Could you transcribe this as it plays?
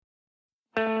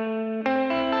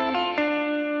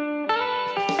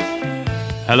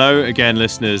Hello again,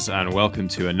 listeners, and welcome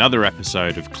to another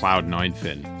episode of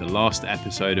Cloud9Fin, the last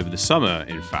episode of the summer,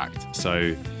 in fact.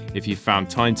 So if you found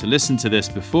time to listen to this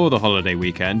before the holiday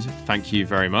weekend, thank you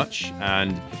very much.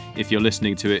 And if you're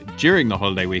listening to it during the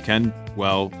holiday weekend,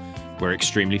 well, we're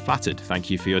extremely flattered. Thank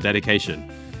you for your dedication.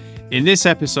 In this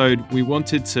episode, we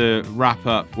wanted to wrap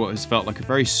up what has felt like a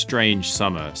very strange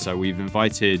summer. So we've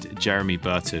invited Jeremy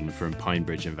Burton from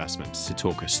PineBridge Investments to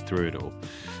talk us through it all.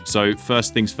 So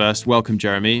first things first, welcome,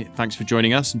 Jeremy. Thanks for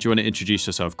joining us. And do you want to introduce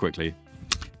yourself quickly?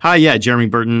 Hi, Jeremy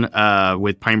Burton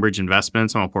with PineBridge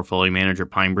Investments. I'm a portfolio manager at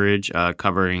PineBridge,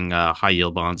 covering high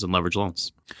yield bonds and leverage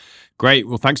loans. Great.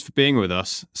 Well, thanks for being with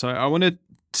us. So I want to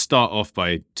start off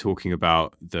by talking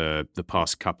about the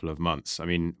past couple of months. I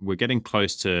mean, we're getting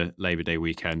close to Labor Day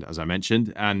weekend, as I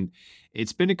mentioned, and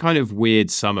it's been a kind of weird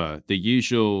summer. The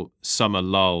usual summer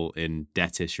lull in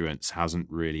debt issuance hasn't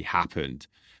really happened.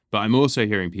 But I'm also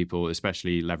hearing people,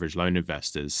 especially leveraged loan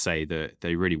investors, say that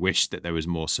they really wish that there was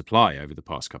more supply over the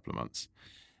past couple of months.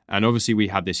 And obviously, we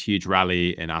had this huge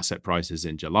rally in asset prices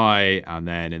in July. And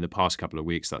then in the past couple of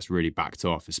weeks, that's really backed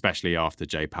off, especially after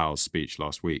Jay Powell's speech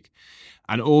last week.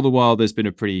 And all the while, there's been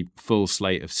a pretty full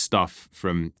slate of stuff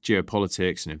from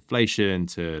geopolitics and inflation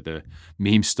to the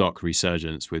meme stock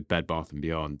resurgence with Bed Bath &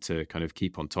 Beyond to kind of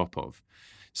keep on top of.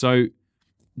 So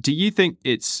do you think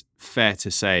it's fair to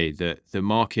say that the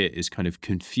market is kind of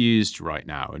confused right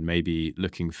now and maybe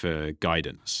looking for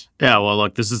guidance? Yeah, well,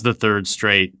 look, this is the third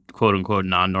straight quote unquote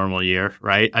non-normal year,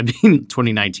 right? I mean,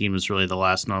 2019 was really the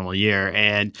last normal year.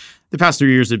 And the past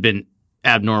 3 years have been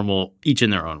abnormal, each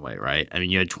in their own way, right? I mean,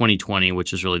 you had 2020,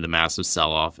 which is really the massive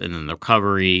sell-off, and then the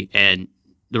recovery in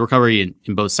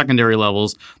both secondary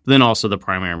levels, but then also the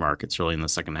primary markets really in the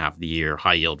second half of the year,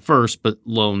 high yield first, but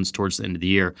loans towards the end of the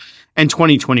year. And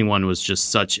 2021 was just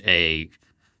such a,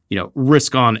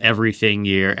 risk on everything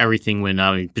year. Everything went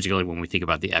up, particularly when we think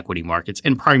about the equity markets,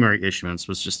 and primary issuance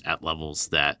was just at levels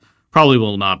that probably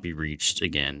will not be reached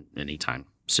again anytime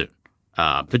soon.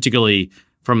 Particularly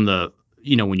from the,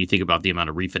 when you think about the amount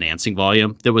of refinancing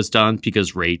volume that was done,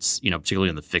 because rates, particularly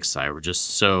on the fixed side, were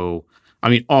just so,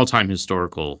 all-time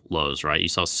historical lows, right? You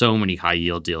saw so many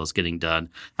high-yield deals getting done.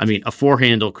 a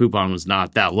 4-handle coupon was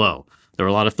not that low. There were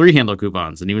a lot of 3-handle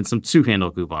coupons and even some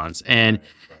 2-handle coupons. And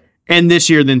this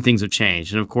year, then things have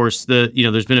changed. And of course,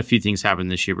 there's been a few things happen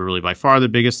this year, but really by far the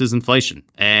biggest is inflation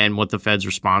and what the Fed's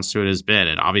response to it has been.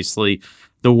 And obviously,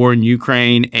 the war in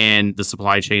Ukraine and the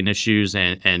supply chain issues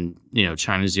and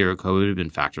China's zero COVID have been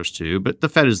factors too. But the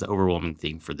Fed is the overwhelming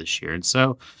theme for this year. And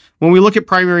so when we look at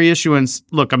primary issuance,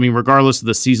 regardless of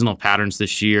the seasonal patterns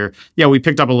this year, we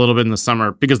picked up a little bit in the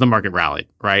summer because the market rallied,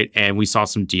 right? And we saw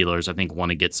some dealers, I think, want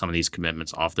to get some of these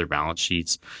commitments off their balance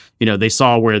sheets. They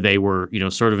saw where they were,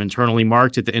 sort of internally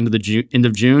marked at the end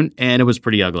of June, and it was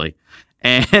pretty ugly.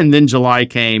 And then July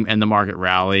came and the market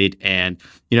rallied and,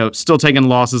 still taking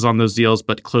losses on those deals,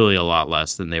 but clearly a lot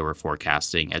less than they were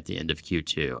forecasting at the end of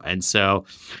Q2. And so,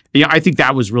 I think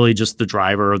that was really just the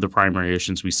driver of the primary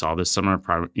issuance we saw this summer,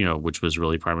 which was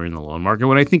really primary in the loan market.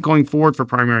 When I think going forward for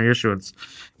primary issuance,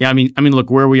 look,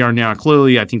 where we are now,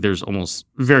 clearly, I think there's almost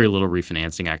very little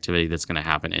refinancing activity that's going to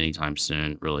happen anytime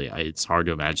soon. Really, it's hard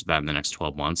to imagine that in the next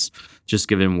 12 months, just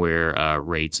given where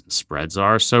rates and spreads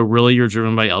are. So really, you're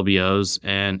driven by LBOs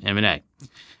and M&A.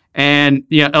 And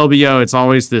LBO, it's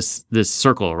always this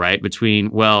circle, right? Between,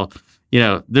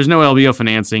 there's no LBO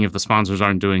financing if the sponsors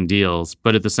aren't doing deals,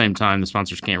 but at the same time, the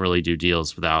sponsors can't really do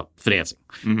deals without financing,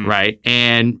 right?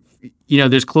 And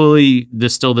there's clearly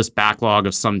still this backlog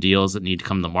of some deals that need to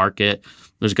come to market.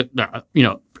 There's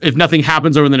if nothing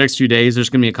happens over the next few days, there's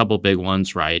going to be a couple of big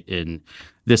ones, right, in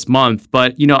this month.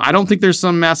 But I don't think there's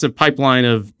some massive pipeline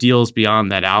of deals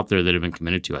beyond that out there that have been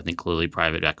committed to. I think clearly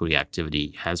private equity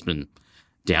activity has been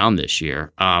down this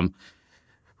year.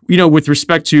 With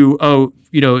respect to,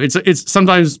 it's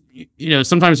sometimes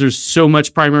there's so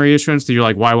much primary issuance that you're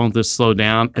like, why won't this slow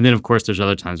down? And then, of course, there's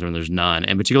other times when there's none.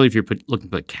 And particularly if you're looking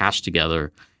to put cash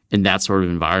together in that sort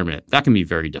of environment, that can be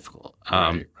very difficult.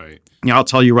 Right. I'll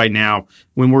tell you right now,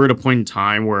 when we're at a point in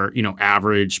time where,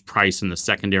 average price in the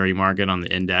secondary market on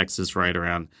the index is right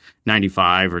around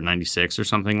 95 or 96 or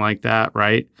something like that,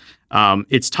 right?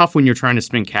 It's tough when you're trying to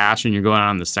spend cash and you're going out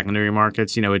on the secondary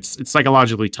markets. It's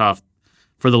psychologically tough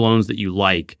for the loans that you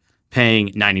like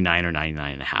paying 99 or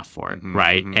 99.5 for it,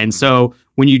 right? And so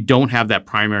when you don't have that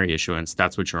primary issuance,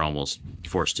 that's what you're almost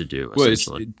forced to do,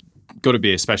 essentially. Well, it's got to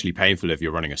be especially painful if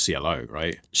you're running a CLO,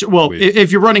 right? Sure, well,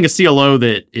 if you're running a CLO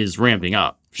that is ramping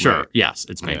up, sure, right. Yes,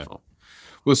 it's painful.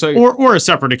 Yeah. Well, so or a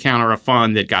separate account or a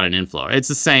fund that got an inflow. It's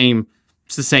the same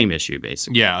issue,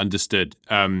 basically. Yeah, understood.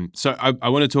 So I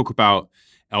want to talk about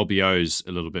LBOs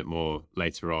a little bit more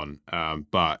later on.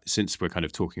 But since we're kind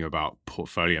of talking about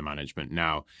portfolio management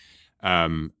now,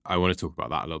 I want to talk about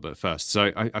that a little bit first.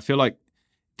 So I feel like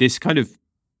this kind of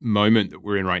moment that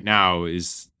we're in right now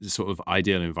is the sort of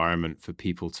ideal environment for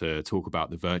people to talk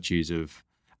about the virtues of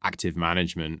active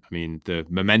management. I mean, the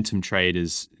momentum trade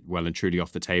is well and truly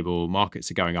off the table.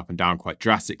 Markets are going up and down quite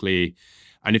drastically.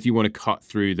 And if you want to cut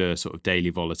through the sort of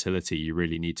daily volatility, you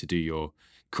really need to do your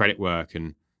credit work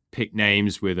and pick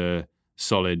names with a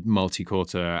solid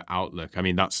multi-quarter outlook. I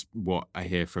mean, that's what I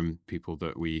hear from people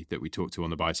that we talk to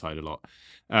on the buy side a lot.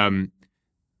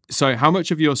 So how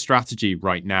much of your strategy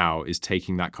right now is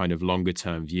taking that kind of longer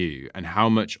term view, and how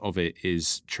much of it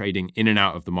is trading in and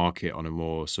out of the market on a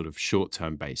more sort of short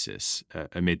term basis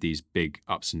amid these big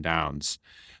ups and downs,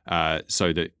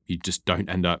 so that you just don't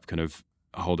end up kind of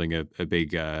holding a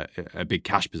big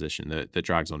cash position that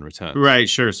drags on returns? Right,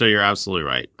 sure. So you're absolutely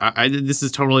right. This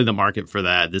is totally the market for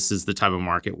that. This is the type of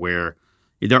market where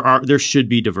there should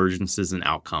be divergences in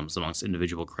outcomes amongst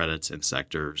individual credits and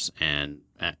sectors and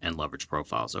leverage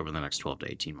profiles over the next 12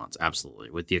 to 18 months. Absolutely.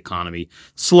 With the economy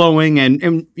slowing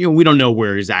and we don't know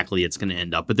where exactly it's going to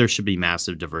end up, but there should be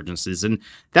massive divergences. And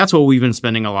that's what we've been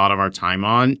spending a lot of our time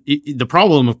on. The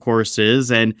problem, of course,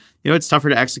 is, and it's tougher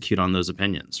to execute on those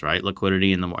opinions, right?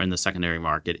 Liquidity in the secondary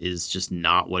market is just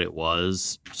not what it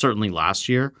was certainly last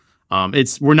year.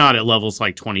 We're not at levels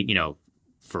like 20,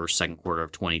 first, second quarter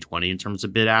of 2020 in terms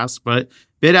of bid ask, but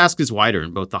bid ask is wider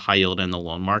in both the high yield and the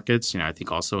loan markets. I think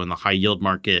also in the high yield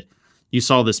market, you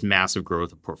saw this massive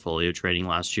growth of portfolio trading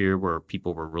last year where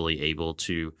people were really able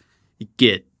to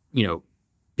get,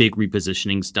 big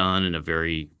repositionings done in a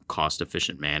very cost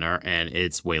efficient manner. And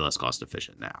it's way less cost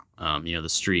efficient now. The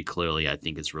street clearly, I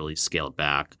think, is really scaled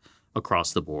back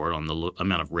across the board on the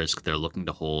amount of risk they're looking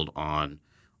to hold on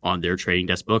their trading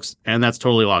desk books. And that's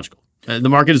totally logical. The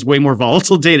market is way more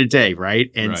volatile day to day,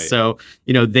 right? And so,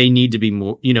 they need to be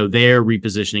more, they're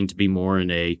repositioning to be more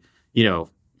in a,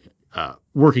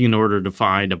 working in order to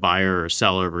find a buyer or a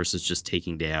seller versus just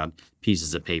taking down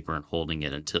pieces of paper and holding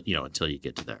it until you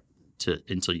get to there,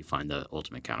 until you find the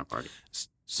ultimate counterparty.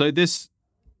 So this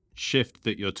shift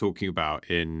that you're talking about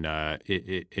in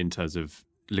terms of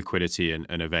liquidity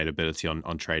and availability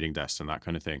on trading desks and that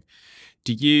kind of thing,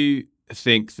 do you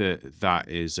think that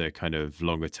is a kind of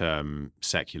longer term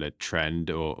secular trend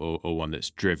or one that's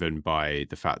driven by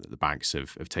the fact that the banks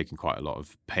have taken quite a lot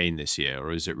of pain this year,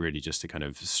 or is it really just a kind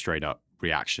of straight up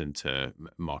reaction to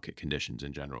market conditions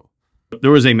in general?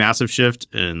 There was a massive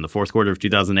shift in the fourth quarter of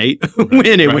 2008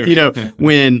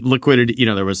 when liquidity,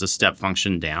 there was a step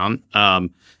function down.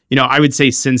 I would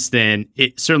say since then,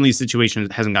 certainly the situation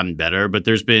hasn't gotten better, but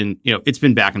there's been, it's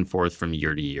been back and forth from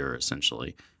year to year,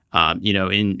 essentially.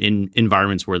 In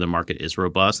environments where the market is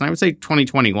robust. And I would say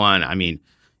 2021,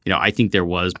 I think there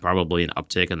was probably an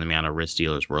uptick in the amount of risk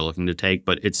dealers were looking to take,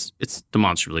 but it's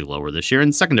demonstrably lower this year.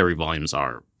 And secondary volumes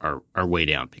are way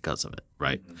down because of it,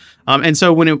 right? Mm-hmm. And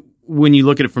so when you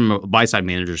look at it from a buy-side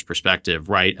manager's perspective,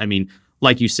 right,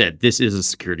 like you said, this is a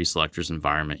security selector's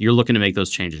environment. You're looking to make those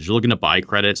changes. You're looking to buy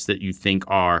credits that you think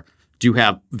do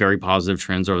have very positive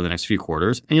trends over the next few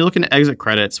quarters. And you're looking to exit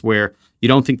credits where you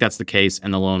don't think that's the case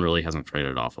and the loan really hasn't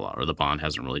traded off a lot or the bond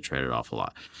hasn't really traded off a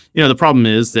lot. The problem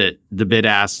is that the bid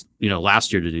ask,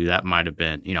 last year to do that might have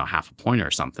been, half a point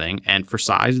or something. And for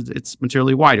size, it's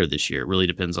materially wider this year. It really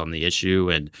depends on the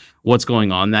issue and what's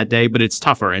going on that day, but it's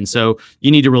tougher. And so you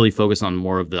need to really focus on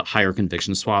more of the higher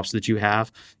conviction swaps that you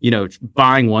have,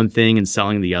 buying one thing and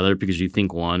selling the other because you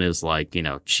think one is like,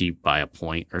 cheap by a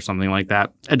point or something like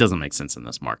that. It doesn't make sense in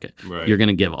this market. Right. You're going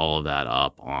to give all of that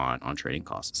up on trading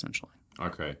costs, essentially.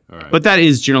 Okay, all right. But that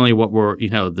is generally what we're,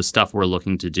 the stuff we're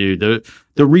looking to do.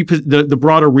 The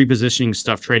broader repositioning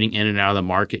stuff, trading in and out of the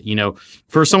market.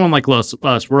 For someone like us,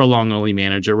 we're a long only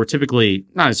manager. We're typically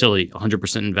not necessarily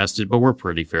 100% invested, but we're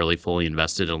pretty fairly fully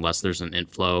invested unless there's an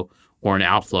inflow or an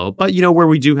outflow. But where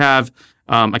we do have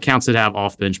accounts that have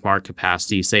off benchmark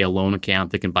capacity, say a loan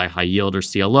account that can buy high yield or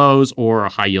CLOs, or a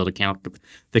high yield account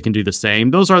that can do the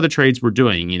same. Those are the trades we're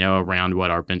doing, around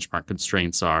what our benchmark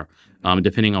constraints are.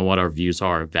 Depending on what our views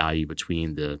are of value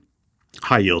between the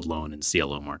high yield loan and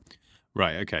CLO market.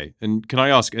 Right. Okay. And can I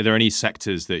ask, are there any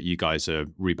sectors that you guys are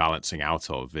rebalancing out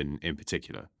of in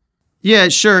particular? Yeah,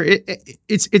 sure.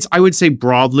 It's I would say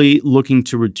broadly looking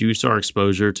to reduce our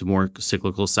exposure to more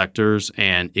cyclical sectors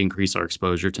and increase our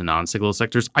exposure to non-cyclical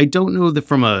sectors. I don't know that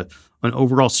from an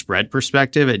overall spread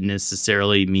perspective, it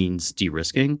necessarily means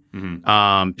de-risking,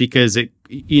 because it,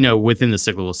 within the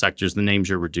cyclical sectors, the names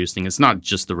you're reducing, it's not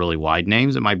just the really wide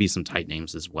names. It might be some tight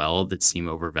names as well that seem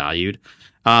overvalued.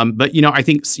 But I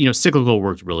think cyclical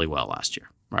worked really well last year.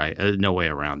 right? No way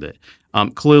around it.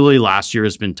 Clearly, last year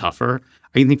has been tougher.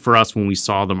 I think for us, when we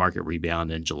saw the market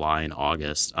rebound in July and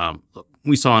August,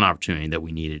 we saw an opportunity that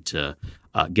we needed to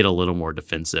get a little more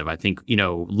defensive. I think,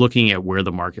 looking at where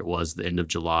the market was at the end of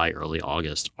July, early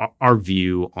August, our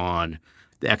view on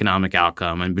the economic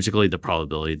outcome, and particularly the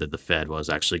probability that the Fed was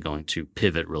actually going to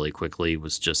pivot really quickly,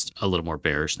 was just a little more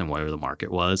bearish than where the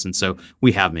market was. And so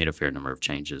we have made a fair number of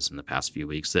changes in the past few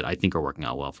weeks that I think are working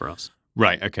out well for us.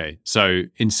 Right. Okay. So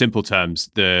in simple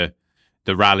terms, the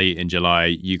rally in July,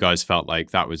 you guys felt like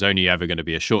that was only ever going to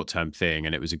be a short-term thing,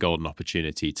 and it was a golden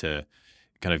opportunity to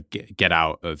kind of get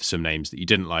out of some names that you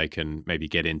didn't like and maybe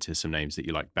get into some names that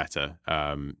you like better,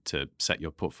 to set your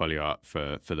portfolio up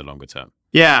for the longer term.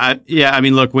 Yeah. I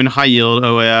mean, look, when high yield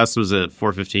OAS was at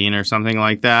 415 or something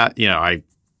like that, I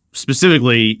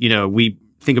specifically, we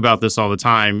think about this all the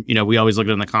time. We always look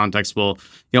at it in the context, well,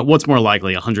 what's more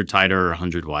likely, 100 tighter or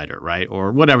 100 wider, right?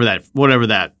 Or whatever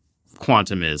that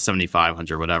quantum is, 75,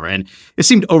 100, whatever. And it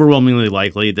seemed overwhelmingly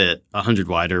likely that 100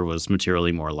 wider was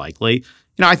materially more likely.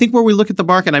 I think where we look at the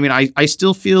market, I mean, I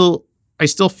still feel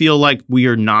like we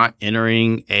are not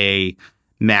entering a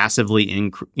massively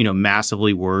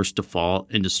worse default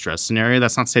and distress scenario.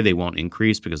 That's not to say they won't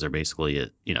increase, because they're basically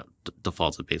at,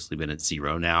 defaults have basically been at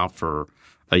zero now for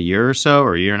a year or so,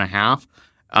 or a year and a half.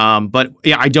 But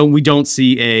yeah, we don't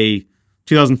see a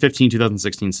 2015,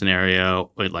 2016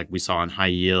 scenario like we saw in high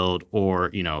yield,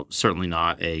 or, certainly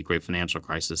not a great financial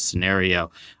crisis scenario.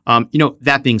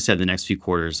 That being said, the next few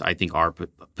quarters, I think our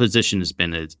position has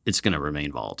been it's going to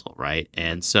remain volatile, right?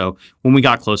 And so when we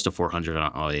got close to 400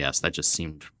 on OAS, that just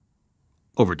seemed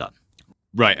overdone.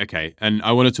 Right. Okay. And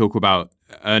I want to talk about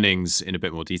earnings in a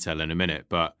bit more detail in a minute,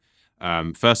 but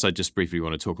first, I just briefly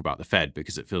want to talk about the Fed,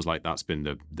 because it feels like that's been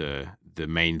the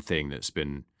main thing that's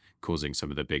been causing some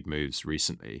of the big moves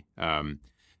recently.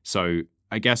 So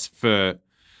I guess for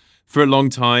a long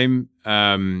time,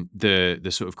 the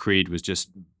sort of creed was just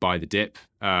buy the dip,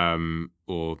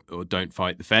 or don't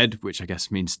fight the Fed, which I guess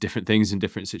means different things in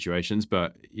different situations.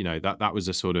 But that was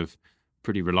a sort of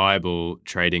pretty reliable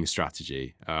trading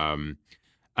strategy.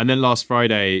 And then last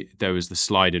Friday, there was the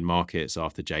slide in markets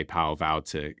after Jay Powell vowed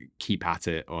to keep at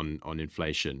it on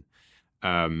inflation,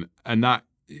 and that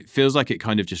it feels like it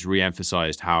kind of just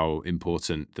re-emphasized how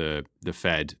important the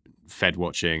Fed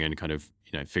watching and kind of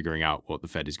figuring out what the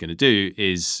Fed is going to do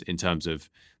is in terms of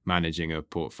managing a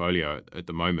portfolio at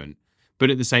the moment. But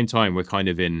at the same time, we're kind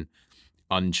of in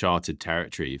uncharted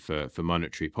territory for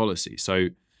monetary policy. So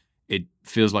it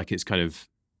feels like it's kind of,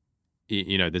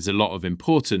 there's a lot of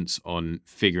importance on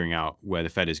figuring out where the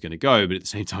Fed is going to go, but at the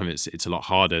same time, it's a lot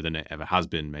harder than it ever has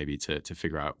been maybe to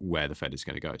figure out where the Fed is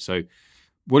going to go. So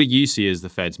what do you see as the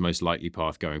Fed's most likely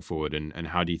path going forward, and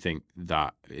how do you think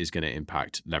that is going to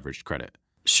impact leveraged credit?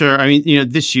 Sure. I mean,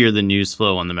 this year, the news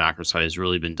flow on the macro side has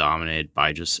really been dominated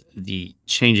by just the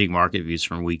changing market views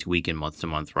from week to week and month to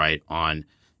month, right? On,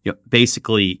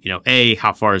 basically, A,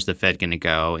 how far is the Fed going to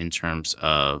go in terms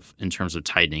of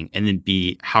tightening? And then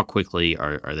B, how quickly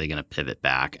are they going to pivot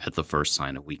back at the first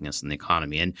sign of weakness in the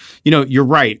economy? And, you're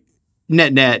right.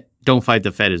 Net, don't fight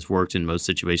the Fed has worked in most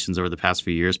situations over the past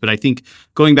few years. But I think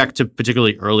going back to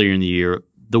particularly earlier in the year,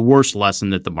 the worst lesson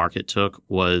that the market took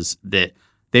was that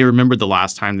they remembered the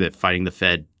last time that fighting the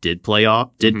Fed did pay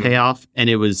off, and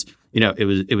it was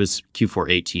Q4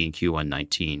 18, Q1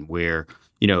 19, where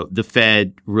the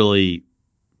Fed really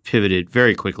pivoted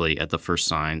very quickly at the first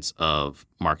signs of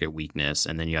market weakness,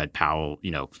 and then you had Powell,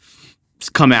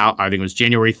 come out. I think it was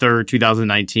January 3rd,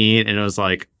 2019, and it was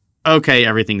like, okay,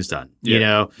 everything's done.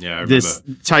 This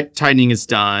tightening is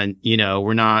done.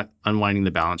 We're not unwinding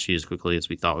the balance sheet as quickly as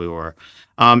we thought we were.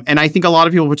 And I think a lot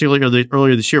of people, particularly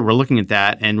earlier this year, were looking at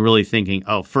that and really thinking,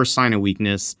 oh, first sign of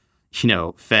weakness,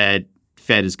 Fed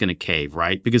is going to cave,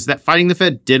 right? Because that fighting the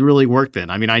Fed did really work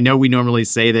then. I mean, I know we normally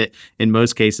say that in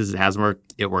most cases it hasn't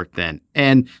worked. It worked then.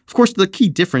 And of course, the key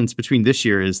difference between this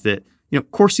year is that,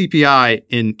 core CPI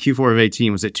in Q4 of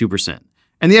 18 was at 2%.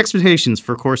 And the expectations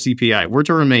for core CPI were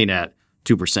to remain at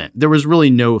 2%. There was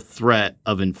really no threat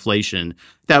of inflation.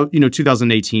 That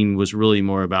 2018 was really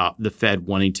more about the Fed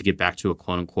wanting to get back to a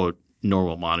quote unquote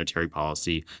normal monetary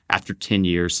policy after 10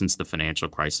 years since the financial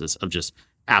crisis of just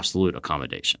absolute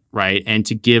accommodation, right? And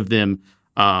to give them,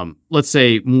 let's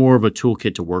say, more of a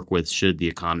toolkit to work with should the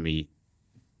economy,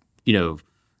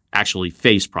 actually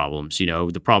face problems.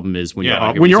 The problem is when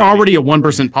you're already a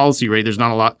 1% policy rate, there's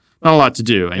not a lot to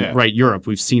do. And right, Europe,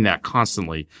 we've seen that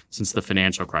constantly since the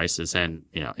financial crisis. And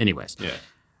anyways,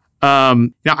 Now,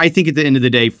 I think at the end of the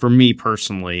day, for me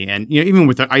personally, and even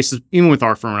with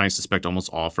our firm, and I suspect almost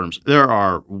all firms, there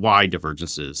are wide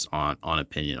divergences on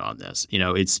opinion on this.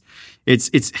 It's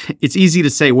easy to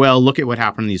say, well, look at what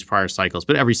happened in these prior cycles,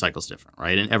 but every cycle is different,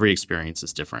 right? And every experience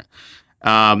is different.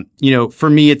 For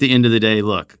me, at the end of the day,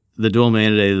 look, the dual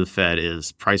mandate of the Fed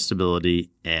is price stability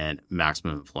and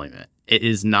maximum employment. It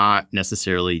is not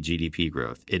necessarily GDP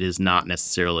growth. It is not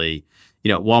necessarily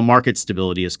while market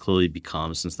stability has clearly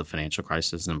become, since the financial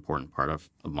crisis, an important part of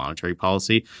monetary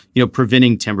policy,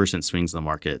 preventing 10% swings in the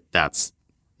market, that's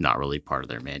not really part of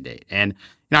their mandate. And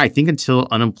I think until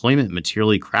unemployment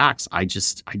materially cracks, I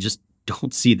just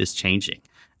don't see this changing.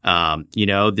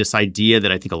 This idea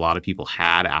that I think a lot of people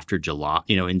had after July,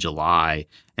 in July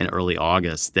and early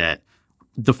August, that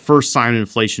the first sign of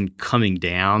inflation coming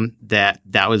down, that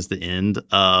was the end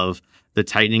of the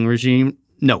tightening regime.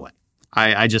 No way.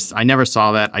 I never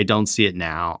saw that. I don't see it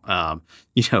now.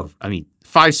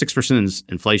 5-6%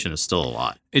 inflation is still a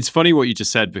lot. It's funny what you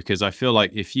just said, because I feel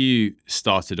like if you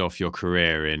started off your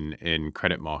career in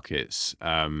credit markets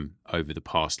over the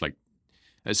past,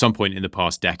 at some point in the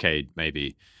past decade,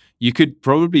 maybe, you could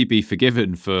probably be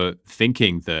forgiven for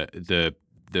thinking that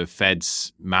the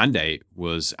Fed's mandate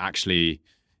was actually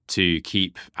to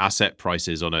keep asset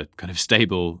prices on a kind of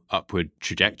stable upward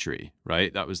trajectory,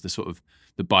 right? That was the sort of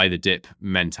the buy the dip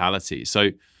mentality. So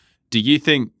do you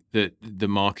think that the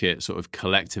market sort of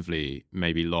collectively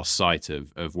maybe lost sight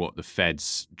of what the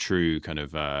Fed's true kind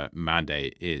of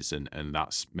mandate is, and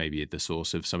that's maybe the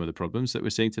source of some of the problems that we're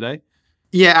seeing today?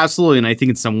 Yeah, absolutely. And I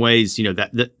think in some ways,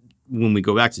 that when we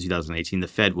go back to 2018, the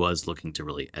Fed was looking to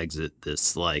really exit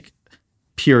this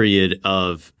period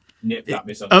of nip that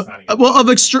misunderstanding.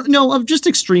 Of just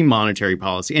extreme monetary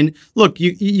policy. And look,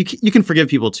 you can forgive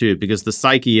people too, because the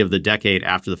psyche of the decade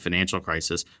after the financial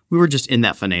crisis, we were just in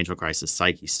that financial crisis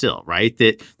psyche still, right?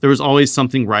 That there was always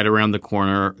something right around the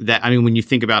corner. That, when you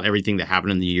think about everything that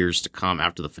happened in the years to come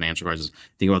after the financial crisis,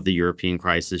 think about the European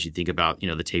crisis, you think about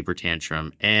the taper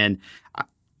tantrum, and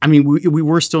we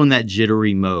were still in that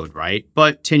jittery mode, right?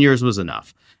 But 10 years was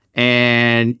enough.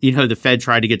 And, the Fed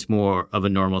tried to get to more of a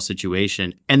normal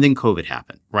situation, and then COVID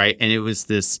happened, right? And it was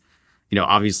this,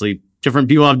 obviously different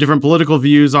people have different political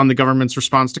views on the government's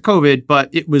response to COVID, but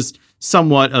it was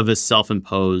somewhat of a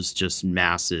self-imposed, just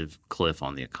massive cliff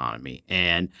on the economy.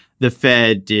 And the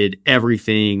Fed did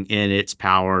everything in its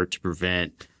power to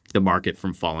prevent the market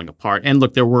from falling apart. And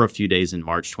look, there were a few days in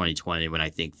March 2020 when I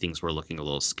think things were looking a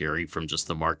little scary from just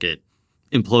the market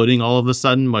imploding all of a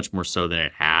sudden, much more so than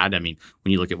it had. When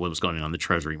you look at what was going on in the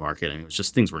Treasury market, it was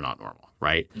just things were not normal,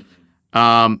 right?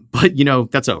 Mm-hmm.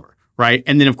 But that's over, right?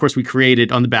 And then of course we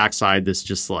created on the backside this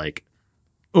just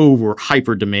over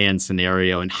hyper demand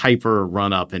scenario and hyper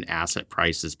run up in asset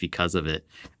prices because of it,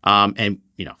 and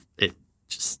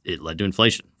it led to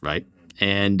inflation, right?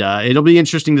 And it'll be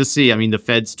interesting to see. The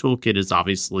Fed's toolkit is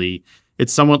obviously,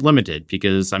 it's somewhat limited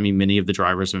because many of the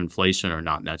drivers of inflation are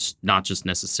not just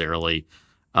necessarily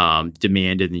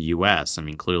demand in the U.S.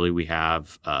 Clearly we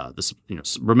have the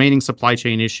remaining supply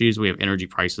chain issues. We have energy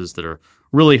prices that are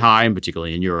really high, and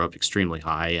particularly in Europe, extremely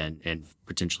high, and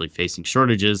potentially facing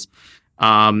shortages,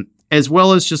 as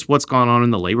well as just what's gone on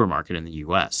in the labor market in the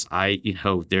U.S.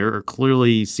 There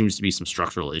clearly seems to be some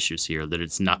structural issues here that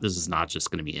this is not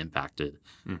just going to be impacted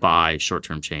by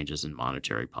short-term changes in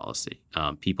monetary policy.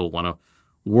 People want to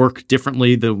work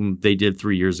differently than they did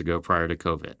 3 years ago prior to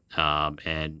COVID.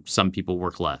 And some people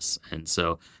work less. And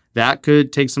so that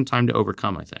could take some time to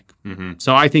overcome, I think. Mm-hmm.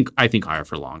 So I think higher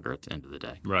for longer at the end of the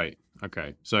day. Right.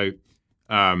 Okay. So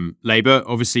labor,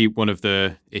 obviously one of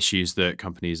the issues that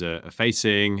companies are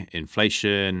facing,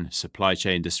 inflation, supply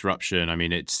chain disruption.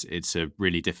 It's a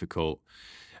really difficult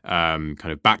kind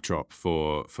of backdrop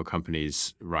for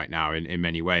companies right now in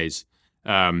many ways.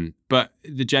 But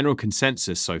the general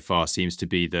consensus so far seems to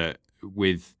be that,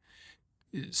 with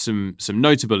some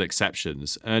notable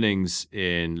exceptions, earnings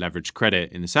in leveraged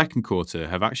credit in the second quarter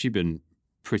have actually been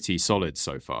pretty solid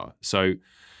so far. So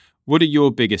what are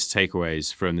your biggest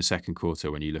takeaways from the second quarter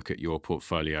when you look at your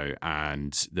portfolio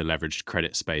and the leveraged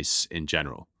credit space in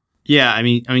general? Yeah,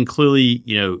 clearly,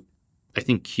 I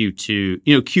think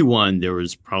Q1, there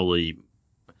was probably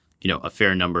a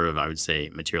fair number of, I would say,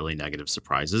 materially negative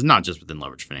surprises, not just within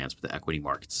leveraged finance, but the equity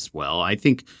markets as well. I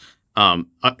think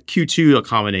Q2, a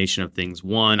combination of things.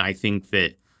 One, I think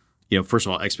that, first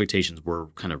of all, expectations were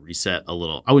kind of reset a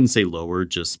little. I wouldn't say lower,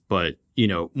 but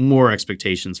more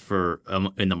expectations for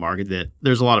in the market, that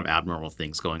there's a lot of abnormal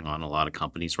things going on in a lot of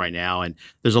companies right now. And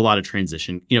there's a lot of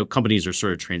transition. Companies are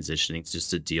sort of transitioning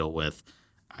just to deal with,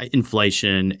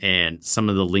 inflation and some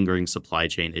of the lingering supply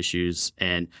chain issues,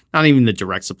 and not even the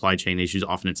direct supply chain issues.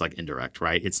 Often it's like indirect,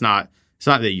 right? It's not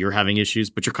that you're having issues,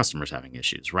 but your customer's having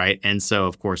issues, right? And so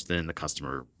of course then the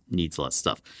customer needs less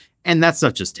stuff. And that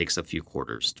stuff just takes a few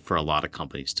quarters for a lot of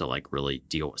companies to like really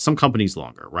deal with. Some companies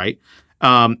longer, right?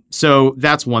 So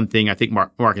that's one thing. I think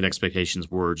market expectations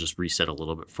were just reset a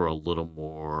little bit for a little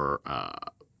more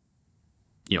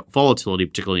volatility,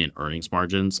 particularly in earnings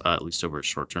margins, at least over a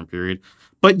short-term period.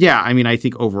 But yeah, I mean, I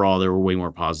think overall there were way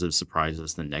more positive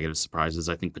surprises than negative surprises.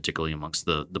 I think particularly amongst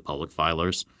the public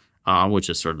filers, which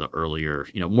is sort of the earlier,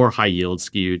 more high yield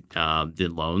skewed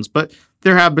than loans. But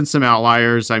there have been some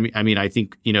outliers. I mean, I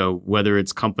think whether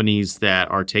it's companies that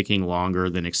are taking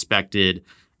longer than expected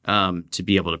to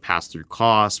be able to pass through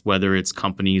costs, whether it's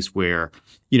companies where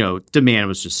demand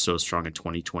was just so strong in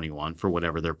 2021 for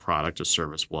whatever their product or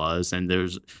service was. And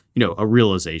there's, a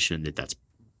realization that that's,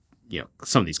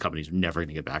 some of these companies are never going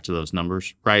to get back to those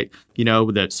numbers, right?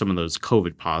 That some of those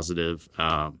COVID positive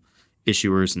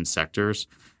issuers and sectors.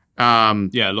 A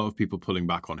lot of people pulling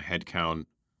back on headcount,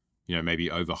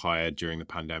 maybe overhired during the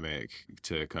pandemic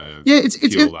to kind of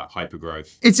fuel that hyper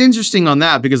growth. It's interesting on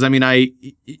that because, I mean,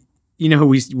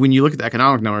 when you look at the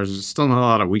economic numbers, there's still not a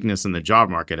lot of weakness in the job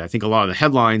market. I think a lot of the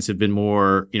headlines have been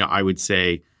more, I would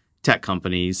say, tech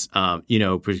companies, or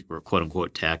quote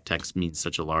unquote tech. Tech means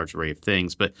such a large array of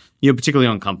things, but particularly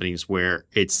on companies where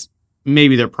it's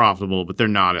maybe they're profitable, but they're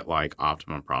not at like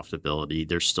optimum profitability.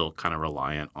 They're still kind of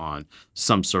reliant on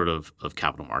some sort of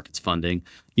capital markets funding,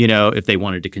 if they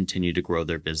wanted to continue to grow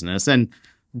their business. And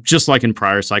just like in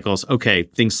prior cycles, okay,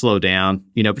 things slow down,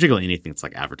 particularly anything that's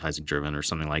like advertising driven or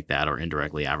something like that, or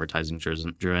indirectly advertising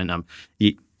driven.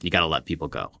 You got to let people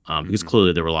go because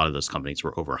clearly there were a lot of those companies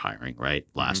were over hiring, right,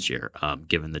 last year,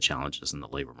 given the challenges in the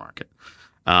labor market.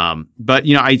 But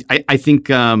I think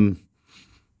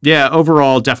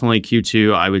overall, definitely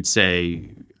Q2. I would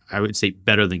say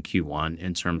better than Q1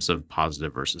 in terms of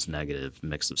positive versus negative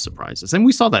mix of surprises. And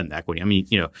we saw that in equity. I mean,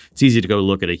 it's easy to go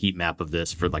look at a heat map of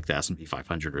this for like the S&P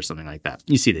 500 or something like that.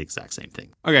 You see the exact same thing.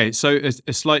 Okay, so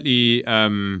a slightly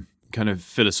kind of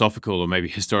philosophical or maybe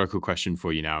historical question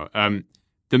for you now.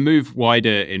 The move wider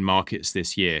in markets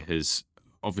this year has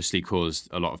obviously caused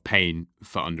a lot of pain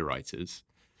for underwriters.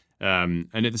 And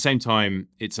at the same time,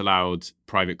 it's allowed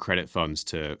private credit funds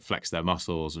to flex their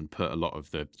muscles and put a lot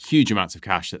of the huge amounts of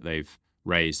cash that they've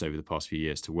raised over the past few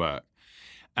years to work.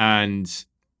 And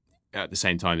at the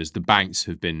same time as the banks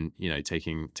have been,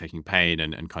 taking pain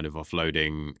and kind of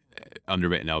offloading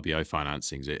underwritten LBO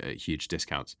financings at huge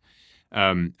discounts.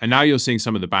 And now you're seeing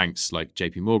some of the banks like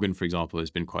JP Morgan, for example, has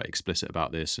been quite explicit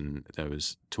about this. And there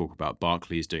was talk about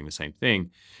Barclays doing the same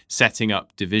thing, setting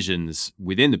up divisions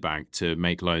within the bank to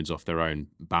make loans off their own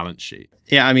balance sheet.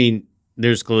 Yeah, I mean,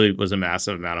 there's clearly was a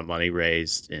massive amount of money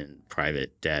raised in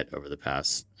private debt over the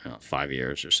past 5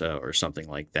 years or so or something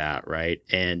like that, right?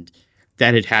 And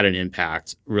that had an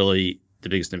impact. Really, the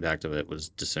biggest impact of it was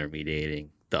disintermediating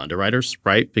the underwriters,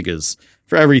 right? Because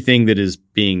for everything that is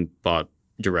being bought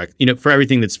direct, for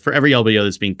every LBO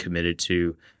that's being committed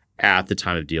to at the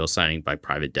time of deal signing by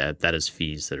private debt, that is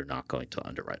fees that are not going to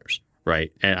underwriters,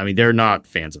 right? And I mean, they're not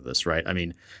fans of this, right? I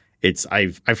mean,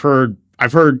 I've heard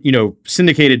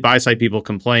syndicated buy side people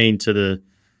complain to the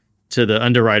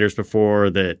underwriters before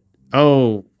that,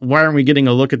 oh, why aren't we getting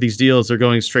a look at these deals? They're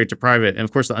going straight to private. And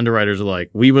of course the underwriters are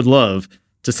like, we would love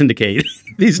to syndicate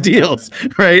these deals,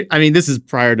 right? I mean, this is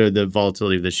prior to the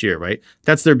volatility of this year, right?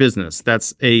 That's their business.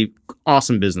 That's a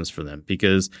awesome business for them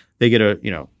because they get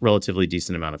a relatively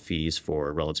decent amount of fees for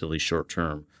a relatively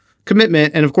short-term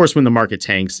commitment. And of course, when the market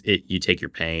tanks, you take your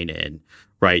pain and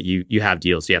right, you have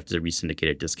deals, you have to re-syndicate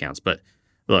at discounts. But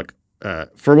look,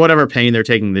 for whatever pain they're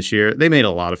taking this year, they made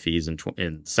a lot of fees in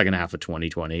second half of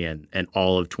 2020 and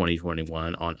all of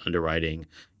 2021 on underwriting,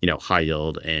 high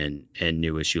yield and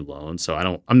new issue loans.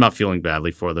 So I'm not feeling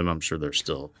badly for them. I'm sure they're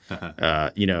still,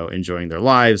 enjoying their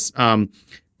lives.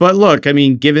 But look, I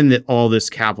mean, given that all this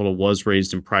capital was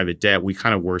raised in private debt, we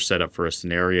kind of were set up for a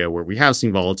scenario where we have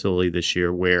seen volatility this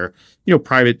year where,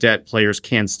 private debt players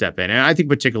can step in. And I think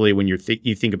particularly when you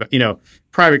think about,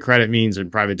 private credit means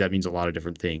and private debt means a lot of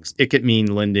different things. It could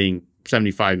mean lending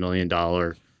 $75 million,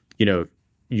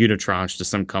 unitranche to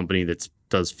some company that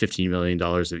does $15 million of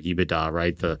EBITDA,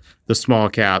 right? The small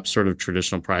cap sort of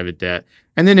traditional private debt.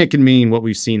 And then it can mean what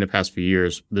we've seen the past few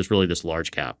years, there's really this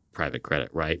large cap private credit,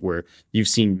 right? Where you've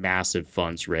seen massive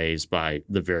funds raised by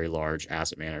the very large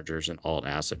asset managers and alt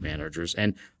asset managers.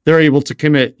 And they're able to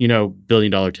commit, $1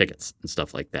 billion tickets and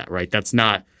stuff like that, right?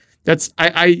 To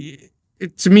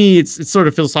me, it's sort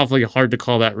of philosophically hard to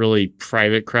call that really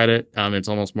private credit. It's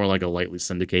almost more like a lightly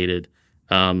syndicated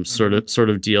sort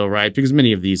of deal, right? Because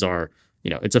many of these are,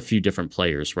 it's a few different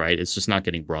players, right? It's just not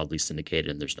getting broadly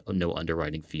syndicated, and there's no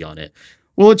underwriting fee on it.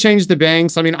 Will it change the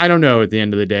banks? I mean, I don't know. At the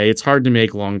end of the day, it's hard to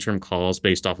make long-term calls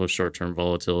based off of short-term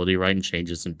volatility, right? And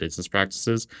changes in business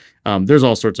practices. There's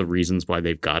all sorts of reasons why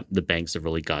the banks have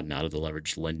really gotten out of the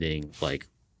leveraged lending, like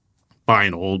buy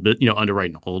and hold,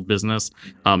 underwrite and hold business.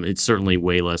 It's certainly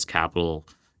way less capital,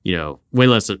 way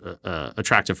less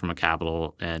attractive from a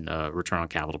capital and return on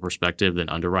capital perspective than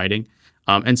underwriting.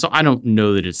 And so I don't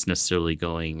know that it's necessarily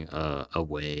going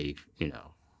away,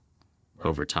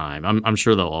 over time. I'm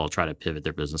sure they'll all try to pivot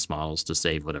their business models to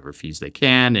save whatever fees they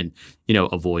can and,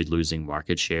 avoid losing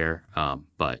market share.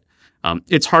 But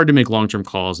it's hard to make long-term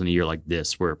calls in a year like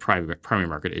this where primary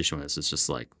market issuance is just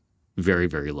like very,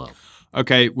 very low.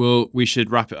 Okay, well, we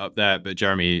should wrap it up there. But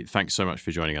Jeremy, thanks so much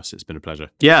for joining us. It's been a pleasure.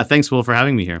 Yeah, thanks, Will, for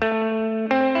having me here.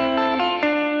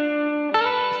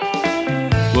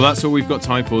 Well, that's all we've got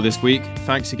time for this week.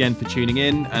 Thanks again for tuning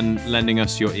in and lending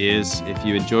us your ears. If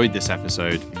you enjoyed this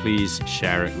episode, please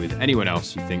share it with anyone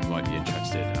else you think might be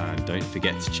interested. And don't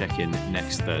forget to check in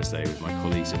next Thursday with my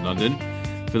colleagues in London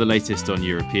for the latest on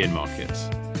European markets.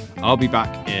 I'll be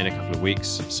back in a couple of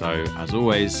weeks. So as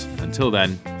always, until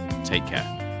then, take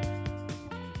care.